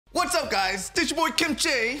What's up, guys? It's your boy Kimchi.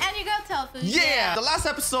 And you got tofu. Yeah. The last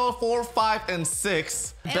episode, 4, 5, and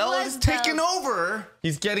 6. Bella is taking over.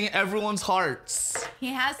 He's getting everyone's hearts. He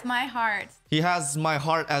has my heart. He has my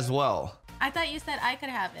heart as well. I thought you said I could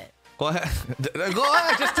have it. Go ahead. Go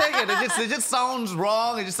ahead. Just take it. It just sounds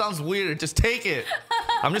wrong. It just sounds weird. Just take it.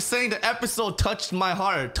 I'm just saying the episode touched my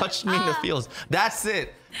heart. Touched me in the feels. That's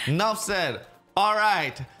it. Enough said. All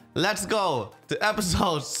right. Let's go to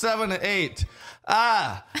episode 7 and 8.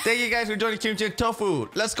 Thank you guys for joining Kimchi and Tofu.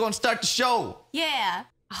 Let's go and start the show. Yeah.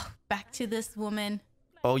 Oh, back to this woman.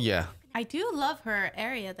 Oh, yeah. I do love her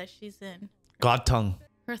area that she's in. God tongue.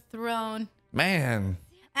 Her throne. Man.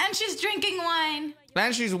 And she's drinking wine.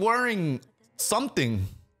 Man, she's wearing something.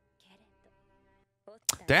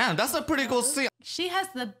 Damn, that's a pretty cool scene. She has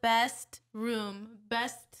the best room,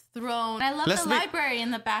 best throne. I love the library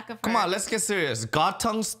in the back of her. Come on, let's get serious. God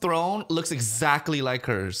tongue's throne looks exactly like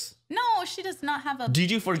hers. No, she does not have a... Did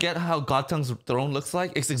you forget how God tongue's throne looks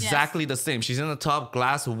like? It's exactly the same. She's in the top,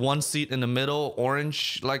 glass, one seat in the middle,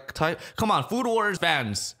 orange like type. Come on, Food Wars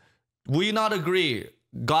fans. We not agree.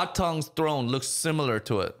 God tongue's throne looks similar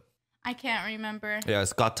to it. I can't remember. Yeah,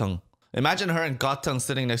 it's God tongue. Imagine her and God tongue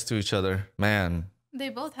sitting next to each other. Man. They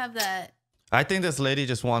both have that. I think this lady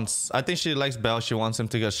just wants... I think she likes Belle. She wants him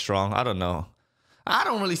to get strong. I don't know. I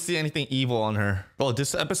don't really see anything evil on her. Oh,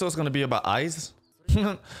 this episode's going to be about eyes?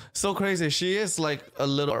 So crazy. She is like a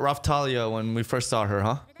little rough Talia when we first saw her,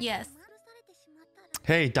 huh? Yes.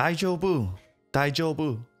 Hey, Daijobu.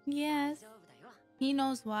 Daijobu. Yes. He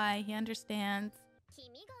knows why. He understands.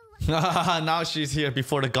 Now she's here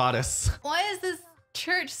before the goddess. Why is this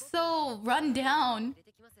church so run down?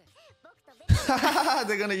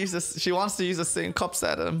 They're gonna use this. She wants to use the same cups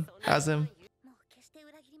as him.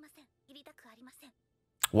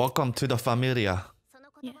 Welcome to the familia.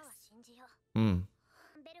 Yes.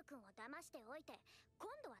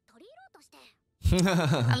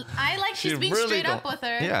 I like she's being really straight up with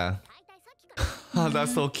her. Yeah. Oh,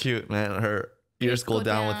 that's so cute, man. Her ears go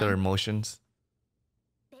down with her emotions.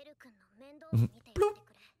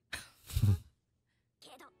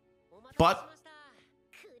 But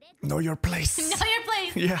know your place. Know your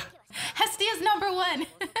place. Yeah. Hestia is #1.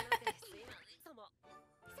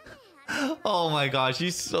 Oh my gosh,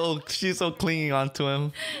 she's so clinging onto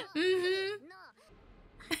him.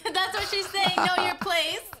 That's what she's saying. Know your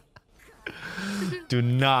place. Do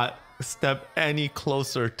not step any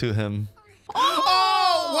closer to him.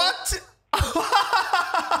 Oh, what? I'm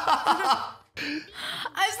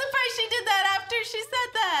surprised she did that after she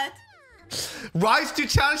said that. Rise to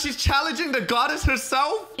challenge. She's challenging the goddess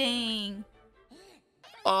herself. Dang.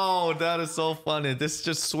 Oh, that is so funny. This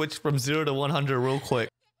just switched from 0 to 100 real quick.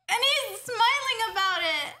 And he's smiling about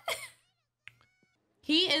it.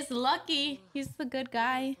 He is lucky. He's the good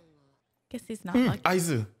guy. Guess he's not lucky.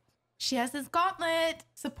 Aizu. She has his gauntlet.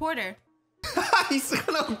 Support her. He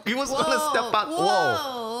was gonna step out.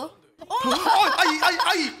 Whoa. Whoa. Oh.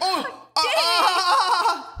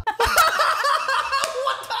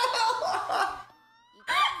 What the hell?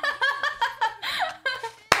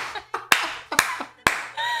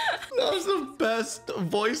 That was the best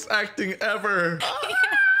voice acting ever.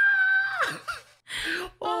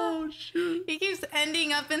 Oh, shoot. He keeps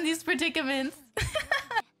ending up in these predicaments.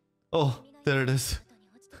 Oh, there it is.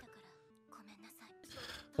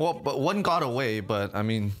 Well, but one got away, but I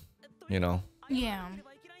mean, you know. Yeah.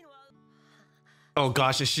 Oh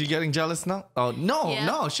gosh, is she getting jealous now? Oh no, Yeah.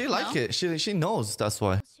 no, she like it. She knows, that's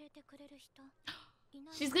why.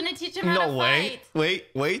 She's gonna teach him how to fight.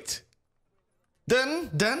 Wait. Then.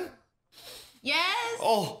 Yes.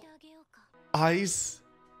 Oh, Ice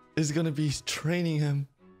is gonna be training him.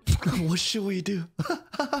 What should we do?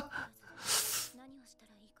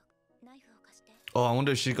 Oh, I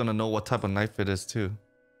wonder if she's gonna know what type of knife it is too.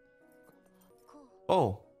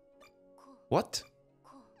 Oh, what?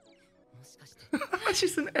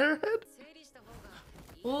 She's an airhead.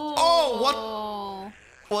 Ooh. Oh,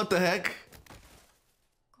 what the heck?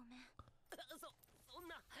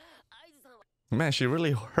 Man, she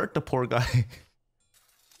really hurt the poor guy.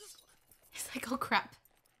 He's like, oh crap.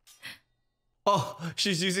 Oh,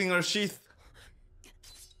 she's using her sheath.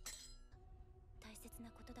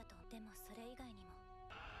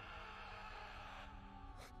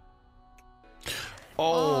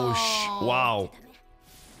 Oh, wow.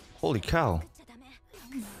 Holy cow. Oh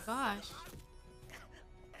my gosh.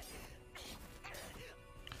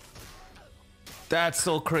 That's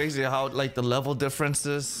so crazy how like the level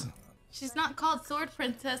differences. She's not called Sword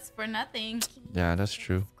Princess for nothing. Yeah, that's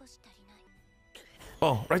true.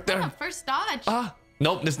 Oh, right there. Oh, first dodge.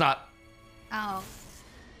 Nope, it's not. Oh.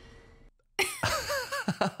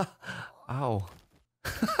 Ow.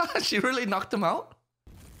 She really knocked him out?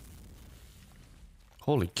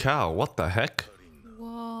 Holy cow, what the heck?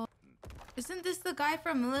 Whoa. Isn't this the guy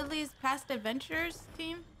from Lily's Past Adventures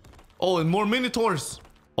team? Oh, and more Minotaurs.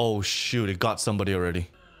 Oh, shoot, it got somebody already.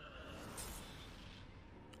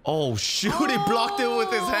 Oh, shoot, he blocked it with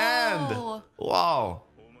his hand. Wow.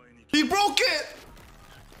 He broke it.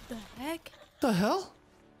 The heck? The hell?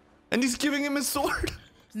 And he's giving him his sword.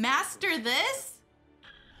 Master this?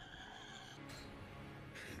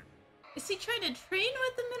 Is he trying to train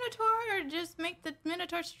with the Minotaur or just make the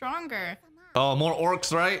Minotaur stronger? Oh, more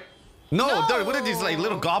orcs, right? No. What are these, like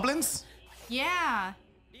little goblins? Yeah.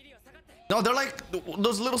 No, they're like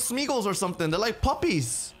those little Smeagol's or something. They're like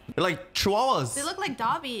puppies. They're like chihuahuas. They look like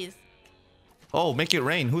Dobbies. Oh, make it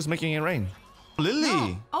rain. Who's making it rain? Lily.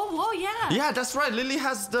 No. Oh, whoa, yeah. Yeah, that's right. Lily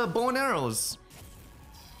has the bow and arrows.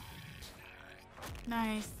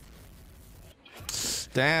 Nice.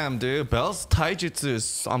 Damn, dude. Bell's taijutsu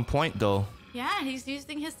is on point, though. Yeah, he's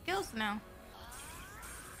using his skills now.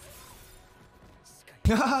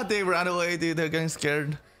 They ran away, dude. They're getting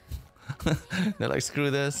scared. They're like,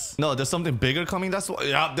 screw this. No, there's something bigger coming. That's why.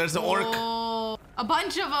 Yeah, there's an orc. Oh, a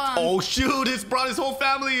bunch of them. Oh, shoot. He's brought his whole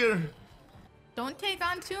family here. Don't take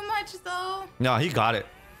on too much, though. No, he got it.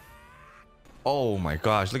 Oh, my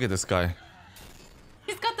gosh. Look at this guy.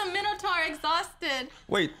 He's got the Minotaur exhausted.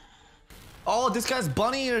 Wait. Oh, this guy's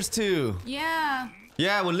bunny ears, too. Yeah.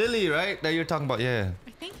 Yeah, with Lily, right? That you're talking about. Yeah.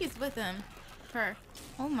 I think he's with him. Her.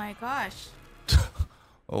 Oh, my gosh.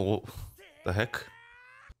 Oh, the heck?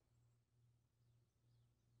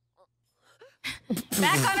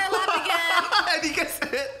 Back on her lap again. And he gets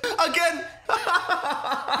hit again.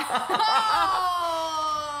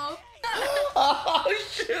 Oh! Oh,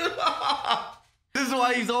 shoot. This is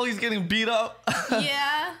why he's always getting beat up.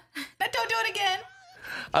 Yeah. But don't do it again.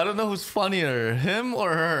 I don't know who's funnier, him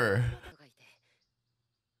or her.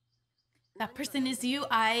 That person is you,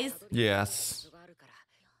 Eyes. Yes.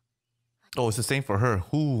 Oh, it's the same for her.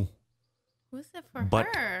 Who? Who's it for But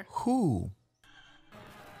her? who?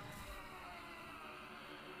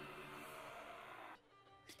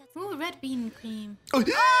 Ooh, red bean cream. Oh,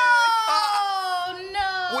 Oh,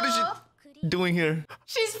 no. what is she doing here?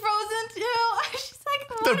 She's frozen too. She's like,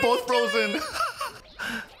 what They're are both you frozen. doing?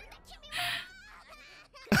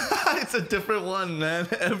 It's a different one, man.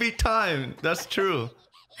 Every time. That's true.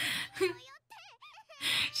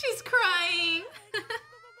 She's crying.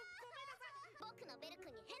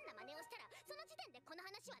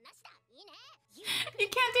 You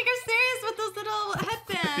can't take her serious with those little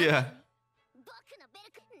headbands. Yeah.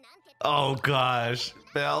 Oh gosh,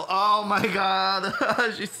 Belle. Oh my god.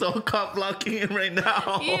 She's so caught blocking him right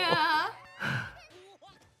now. Yeah.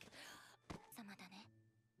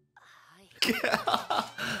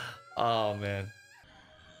 Oh man.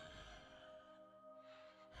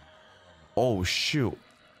 Oh shoot.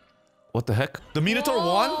 What the heck? The Minotaur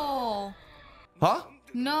won? Whoa. Huh?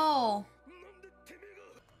 No.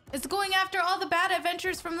 It's going after all the bad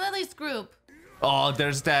adventures from Lily's group. Oh,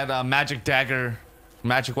 there's that magic dagger.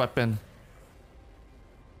 Magic weapon.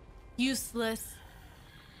 Useless.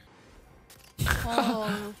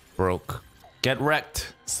 Oh. Broke. Get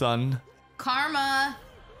wrecked, son. Karma.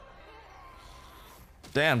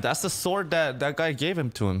 Damn, that's the sword that guy gave him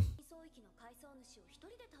to him.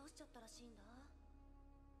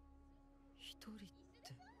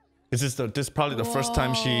 This is probably the first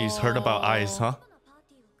time she's heard about Eyes, huh?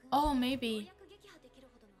 Oh, maybe.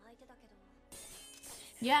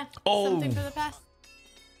 Yeah. Oh. Something for the past.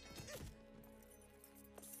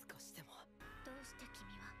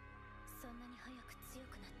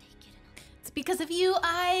 It's because of you,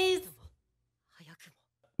 Eyes.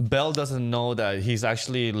 Belle doesn't know that he's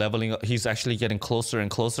actually leveling up. He's actually getting closer and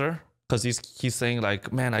closer because he's saying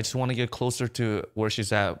like, man, I just want to get closer to where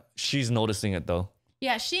she's at. She's noticing it though.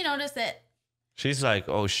 Yeah, she noticed it. She's like,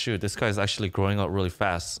 oh shoot, this guy's actually growing up really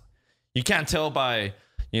fast. You can't tell by,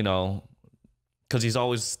 you know, because he's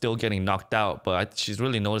always still getting knocked out. But she's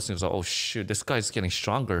really noticing, so, oh shoot, this guy's getting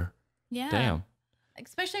stronger. Yeah. Damn.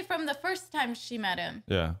 Especially from the first time she met him.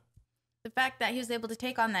 Yeah. The fact that he was able to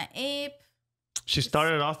take on that ape. She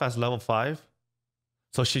started off as level 5.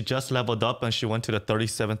 So she just leveled up and she went to the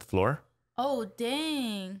 37th floor. Oh,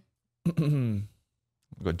 dang.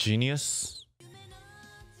 Got genius.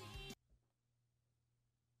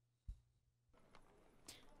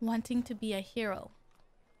 Wanting to be a hero.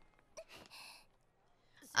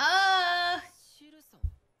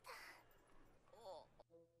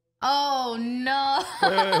 Oh no.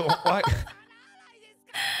 Wait, what?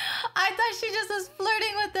 I thought she just was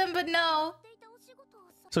flirting with him, but no.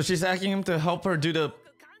 So she's asking him to help her do the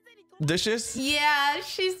dishes? Yeah,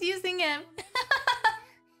 she's using him.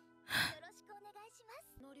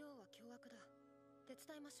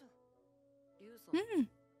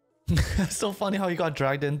 So funny how he got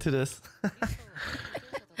dragged into this.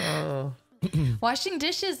 Oh. Washing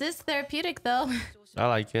dishes is therapeutic, though. I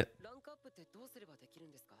like it.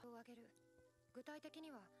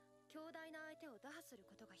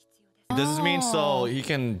 Does this mean so he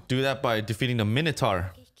can do that by defeating the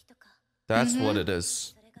Minotaur? That's what it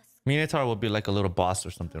is. Minotaur will be like a little boss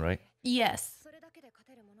or something, right? Yes.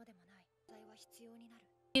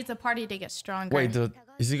 Needs a party to get stronger. Wait,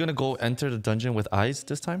 is he gonna go enter the dungeon with eyes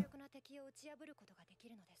this time?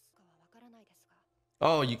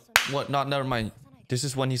 Oh, what? Not, never mind. This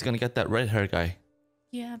is when he's gonna get that red hair guy.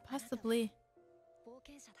 Yeah, possibly.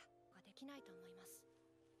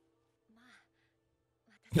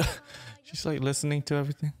 She's like listening to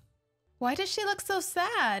everything. Why does she look so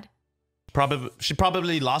sad? She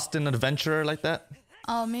probably lost an adventurer like that.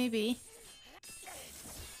 Oh, maybe.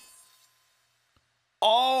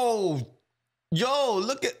 Oh, yo,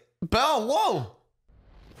 look at Belle. Whoa.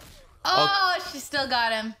 Oh, she still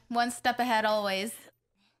got him. One step ahead always.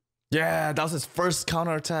 Yeah, that was his first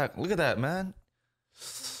counterattack. Look at that, man.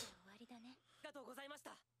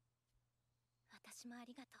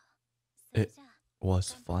 It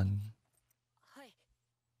was fun.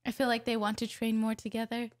 I feel like they want to train more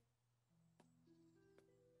together.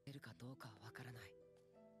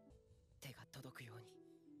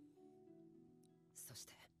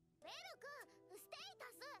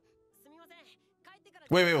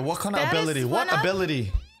 Wait, what kind of ability? What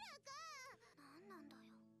ability?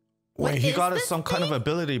 Wait, he got some kind of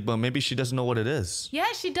ability, but maybe she doesn't know what it is.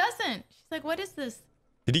 Yeah, she doesn't. She's like, what is this?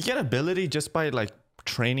 Did he get ability just by like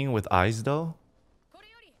training with eyes though?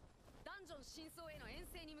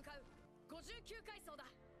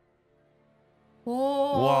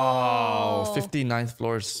 Whoa. Wow, 59th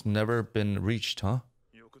floor's never been reached, huh?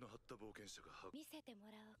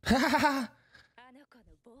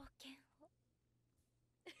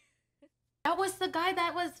 That was the guy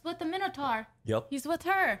that was with the Minotaur. Yep. He's with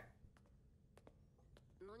her.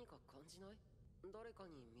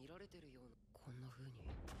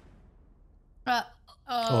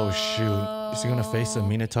 Oh shoot. Is he gonna face a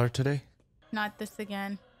Minotaur today? Not this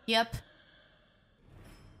again. Yep.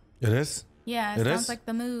 It is? Yeah, it sounds like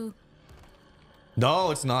the move. No,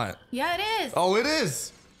 it's not. Yeah, it is. Oh, it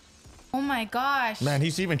is. Oh my gosh. Man,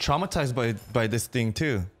 he's even traumatized by this thing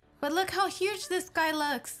too. But look how huge this guy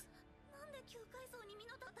looks.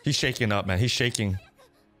 He's shaking up, man. He's shaking.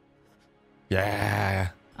 Yeah.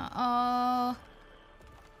 Uh-oh.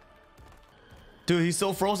 Dude, he's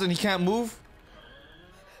so frozen he can't move.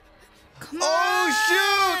 Come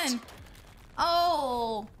Oh, on. shoot.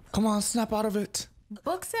 Oh. Come on, snap out of it.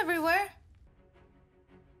 Books everywhere.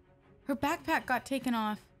 Her backpack got taken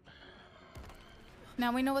off.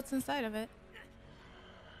 Now we know what's inside of it.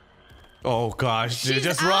 Oh gosh, dude, She's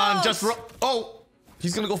just run, out. just run. Oh,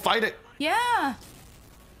 he's gonna go fight it. Yeah.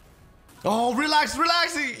 Oh, relax.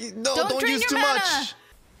 No, don't drain use your too mana. much.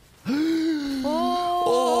 Oh.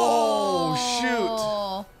 Oh,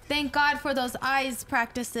 shoot. Thank God for those eyes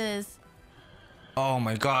practices. Oh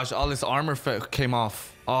my gosh, all this armor came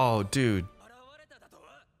off. Oh, dude.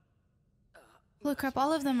 Look, crap,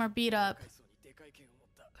 all of them are beat up.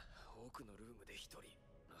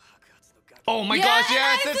 Oh my Yeah, gosh,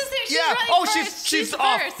 yeah, and she's yeah. running Oh, first. she's She's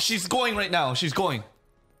off. first. She's going right now. She's going.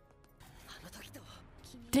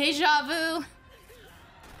 Deja vu.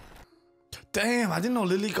 Damn, I didn't know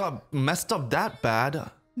Lily got messed up that bad.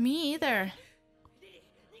 Me either.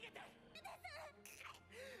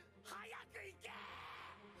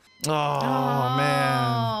 Oh,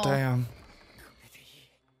 man, damn.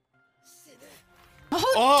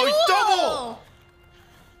 Oh, double!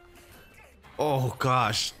 Oh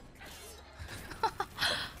gosh.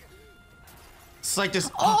 It's like this.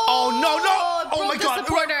 Oh, no! Oh my broke the god!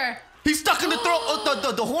 supporter. He's stuck in the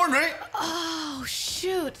throat. The horn, right? Oh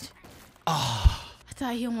shoot! I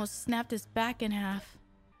thought he almost snapped his back in half.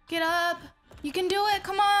 Get up! You can do it!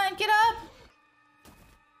 Come on, get up!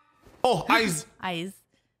 Oh, eyes. Eyes.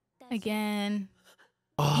 Again.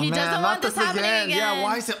 Oh, He man, doesn't not want this happening again. Yeah,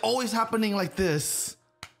 why is it always happening like this?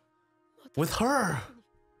 With her.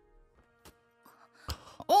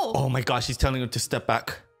 Oh. Oh my gosh, he's telling him to step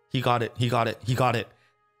back. He got it. He got it. He got it.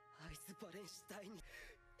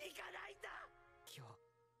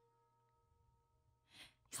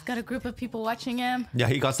 He's got a group of people watching him. Yeah,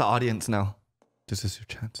 he got the audience now. This is your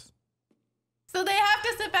chance. So they have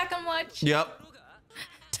to sit back and watch. Yep.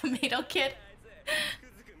 Tomato Kid.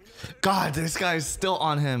 God, this guy's still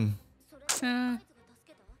on him.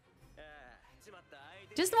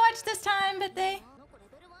 Just watch this time, but they...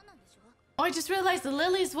 Oh, I just realized the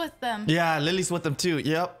Lily's with them. Yeah, Lily's with them too.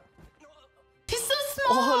 Yep. He's so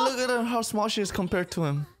Oh, look at her, how small she is compared to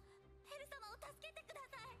him.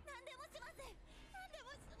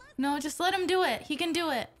 No, just let him do it. He can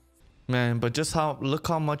do it. Man, but just look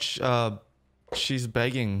how much she's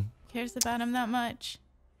begging. Cares about him that much.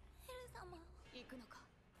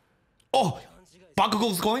 Oh,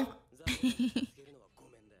 Bakugo's going?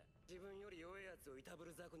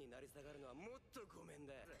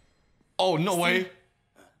 Oh, no way.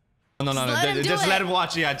 No. Just let him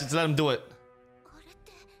watch. Yeah, just let him do it.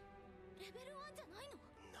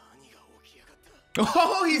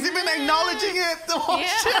 Oh, he's even acknowledging it. Oh, Yeah.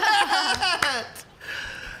 shit.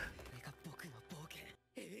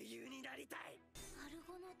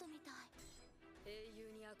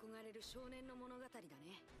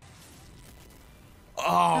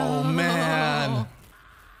 Oh, man.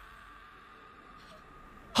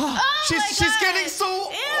 She's getting so...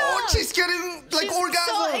 Oh, she's getting like She's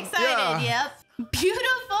orgasm. so excited. Yep.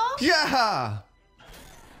 Beautiful. Yeah.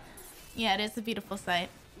 Yeah, it is a beautiful sight.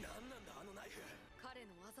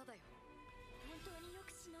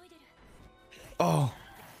 Oh.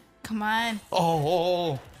 Come on.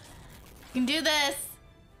 Oh. You can do this.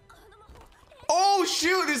 Oh,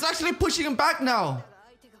 shoot. It's actually pushing him back now.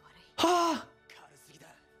 Oh,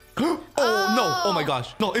 no. Oh, my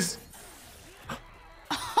gosh. No, it's...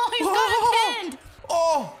 Oh, he's got it pinned.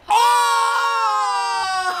 Oh.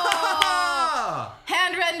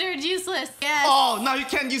 Hand rendered useless. Yes. Oh, now you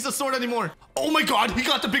can't use the sword anymore. Oh, my God. He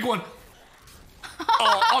got the big one.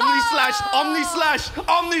 Oh, Omni Slash. Omni Slash.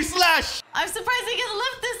 Omni Slash. I'm surprised he can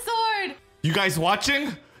lift this sword. You guys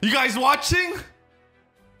watching? You guys watching?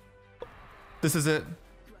 This is it.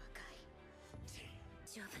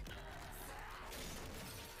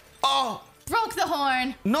 Oh. Broke the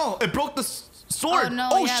horn. No, it broke the sword. Oh, no,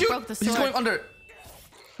 yeah, it shoot. broke the He's sword. going under.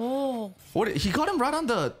 Oh. What? He got him right on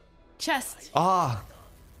the... Chest. Ah.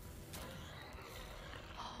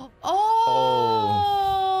 Oh.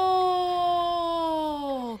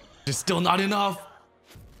 It's still not enough.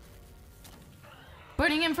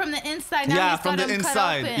 Burning him from the inside. Now Yeah, he's from got the him cut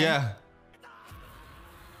inside. open. Yeah.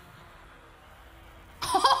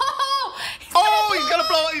 Oh, He's gonna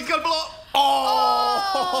blow. He's gonna blow.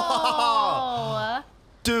 Oh.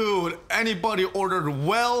 Dude, anybody ordered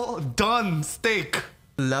well done steak.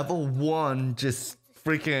 Level 1 just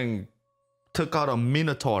freaking took out a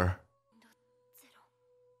Minotaur.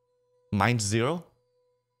 Mine's 0?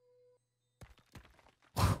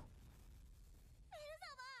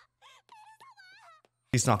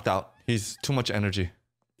 He's knocked out. He's too much energy.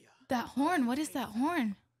 That horn. What is that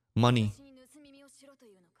horn? Money.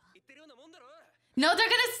 No, they're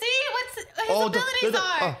gonna see what his abilities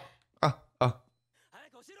are.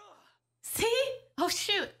 See? Oh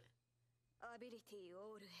shoot.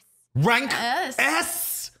 Rank S.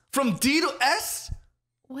 S? From D to S?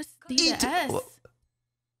 What's D to S?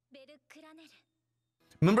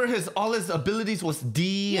 Remember all his abilities was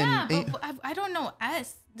D Yeah, and but I don't know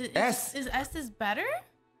S. S. Is S is better?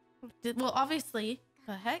 Well, obviously.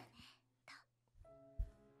 The heck?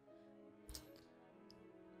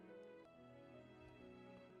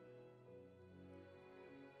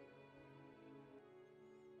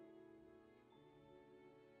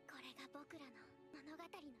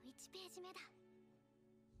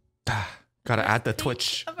 Gotta add the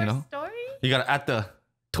Twitch, Of you our know? story? You gotta add the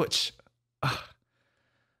Twitch.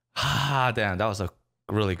 Damn, that was a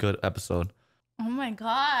really good episode. Oh my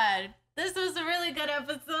god. This was a really good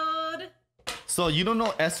episode. So you don't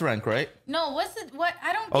know S rank, right? No, what's it? What?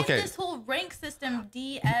 I don't get this whole rank system.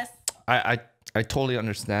 D, S. I totally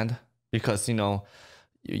understand because you know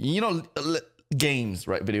games,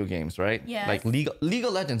 right? Video games, right? Yes. Like League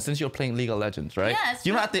of Legends. Since you're playing League of Legends, right? Yes.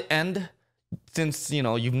 You know, at the end, since you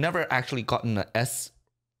know you've never actually gotten an S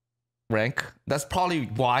rank, that's probably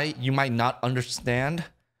why you might not understand.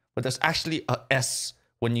 But there's actually a S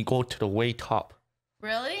when you go to the way top.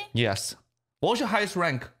 Really? Yes. What was your highest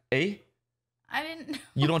rank? A? I didn't know.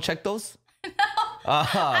 You don't check those? No.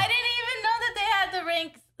 I didn't even know that they had the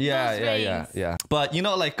ranks. Yeah. But you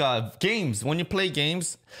know, like games, when you play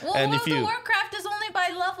games, Well, and World if you of Warcraft is only by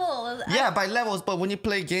level. by levels, but when you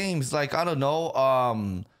play games, like I don't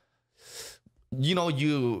know, you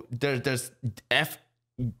know, there's F,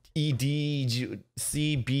 E, D, G,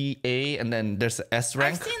 C, B, A, and then there's a S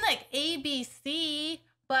rank. I've seen like A, B, C,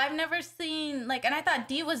 but I've never seen like, and I thought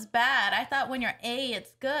D was bad. I thought when you're A,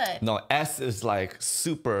 it's good. No, S is like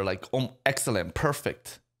super, like excellent,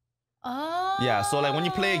 perfect. Oh. Yeah, so like when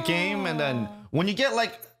you play a game and then when you get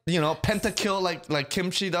like, you know, pentakill like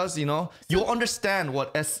Kimchi does, you know, you'll understand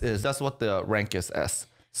what S is. That's what the rank is, S.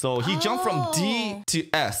 So he jumped from D to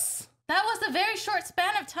S. That was a very short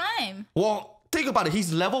span of time. Well, think about it.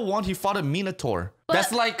 He's level 1. He fought a Minotaur.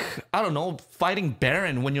 That's like, I don't know, fighting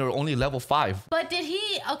Baron when you're only level 5. But did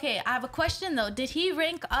he... Okay, I have a question, though. Did he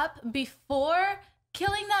rank up before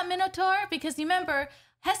killing that Minotaur? Because you remember,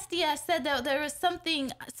 Hestia said that there was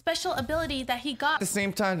something, special ability that he got. At the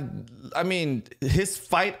same time, I mean, his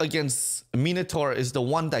fight against Minotaur is the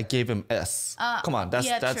one that gave him S. Come on, that's...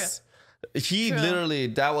 True. He literally,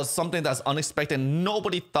 that was something that's unexpected.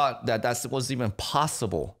 Nobody thought that was even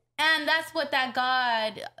possible. And that's what that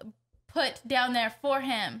god put down there for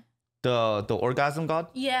him. The orgasm god?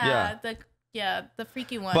 Yeah. The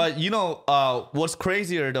freaky one. But you know, what's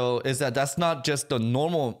crazier though is that that's not just the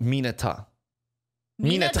normal Minotaur.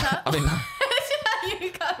 Minotaur? I mean,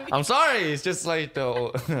 You got me. I'm sorry. It's just like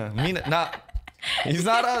the he's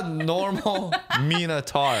not a normal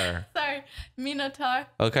Minotaur. Sorry, Minotaur.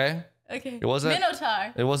 Okay. Okay. It wasn't.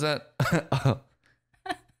 Minotaur. It wasn't.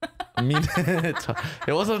 Minotaur.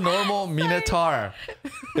 It was a normal Minotaur.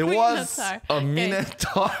 It was a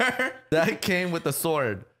Minotaur that came with the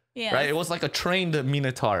sword. Yes. Right? It was like a trained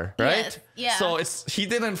Minotaur, right? Yes. Yeah. So he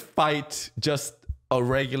didn't fight just a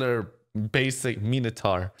regular basic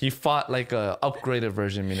Minotaur. He fought like a upgraded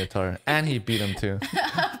version Minotaur, and he beat him too.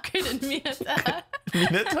 Upgraded Minotaur.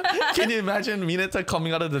 Minotaur? Can you imagine Minotaur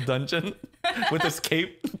coming out of the dungeon with his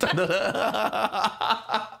cape?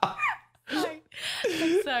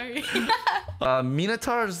 I'm sorry.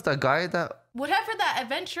 Minotaur is the guy that... Whatever that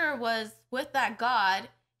adventurer was with that god,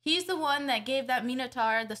 he's the one that gave that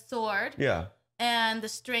Minotaur the sword. Yeah. And the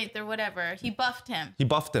strength or whatever. He buffed him. He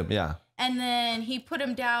buffed him, yeah. And then he put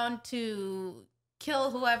him down to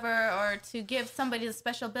kill whoever or to give somebody the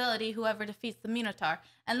special ability, whoever defeats the Minotaur.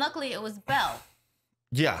 And luckily it was Belle.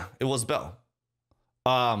 Yeah, it was Belle.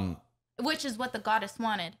 Which is what the goddess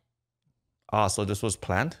wanted. So this was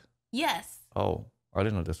planned? Yes. Oh, I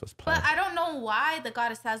didn't know this was planned. But I don't know why the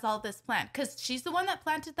goddess has all this planned. Because she's the one that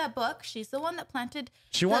planted that book. She's the one that planted...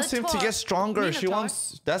 She wants him to get stronger. Minotaur. She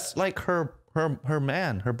wants... That's like her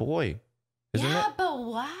man, her boy. Isn't it? But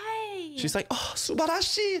why? She's like, oh,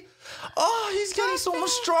 Subarashi. Oh, he's getting so much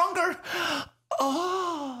stronger.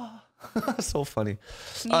 Oh. So funny.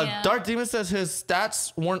 Dark Demon says his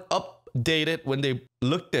stats weren't updated when they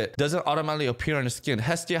looked at. Doesn't automatically appear on his skin.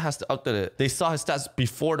 Hestia has to update it. They saw his stats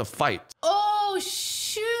before the fight. Oh,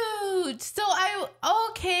 shoot. So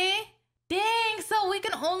okay. Dang. So we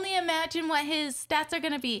can only imagine what his stats are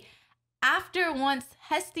going to be after once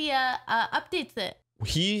Hestia updates it.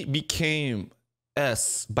 He became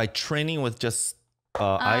S by training with just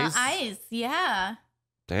eyes. Eyes, yeah.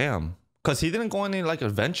 Damn. Because he didn't go any like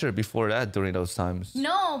adventure before that during those times.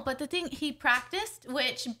 No, but the thing, he practiced,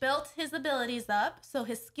 which built his abilities up. So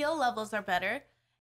his skill levels are better.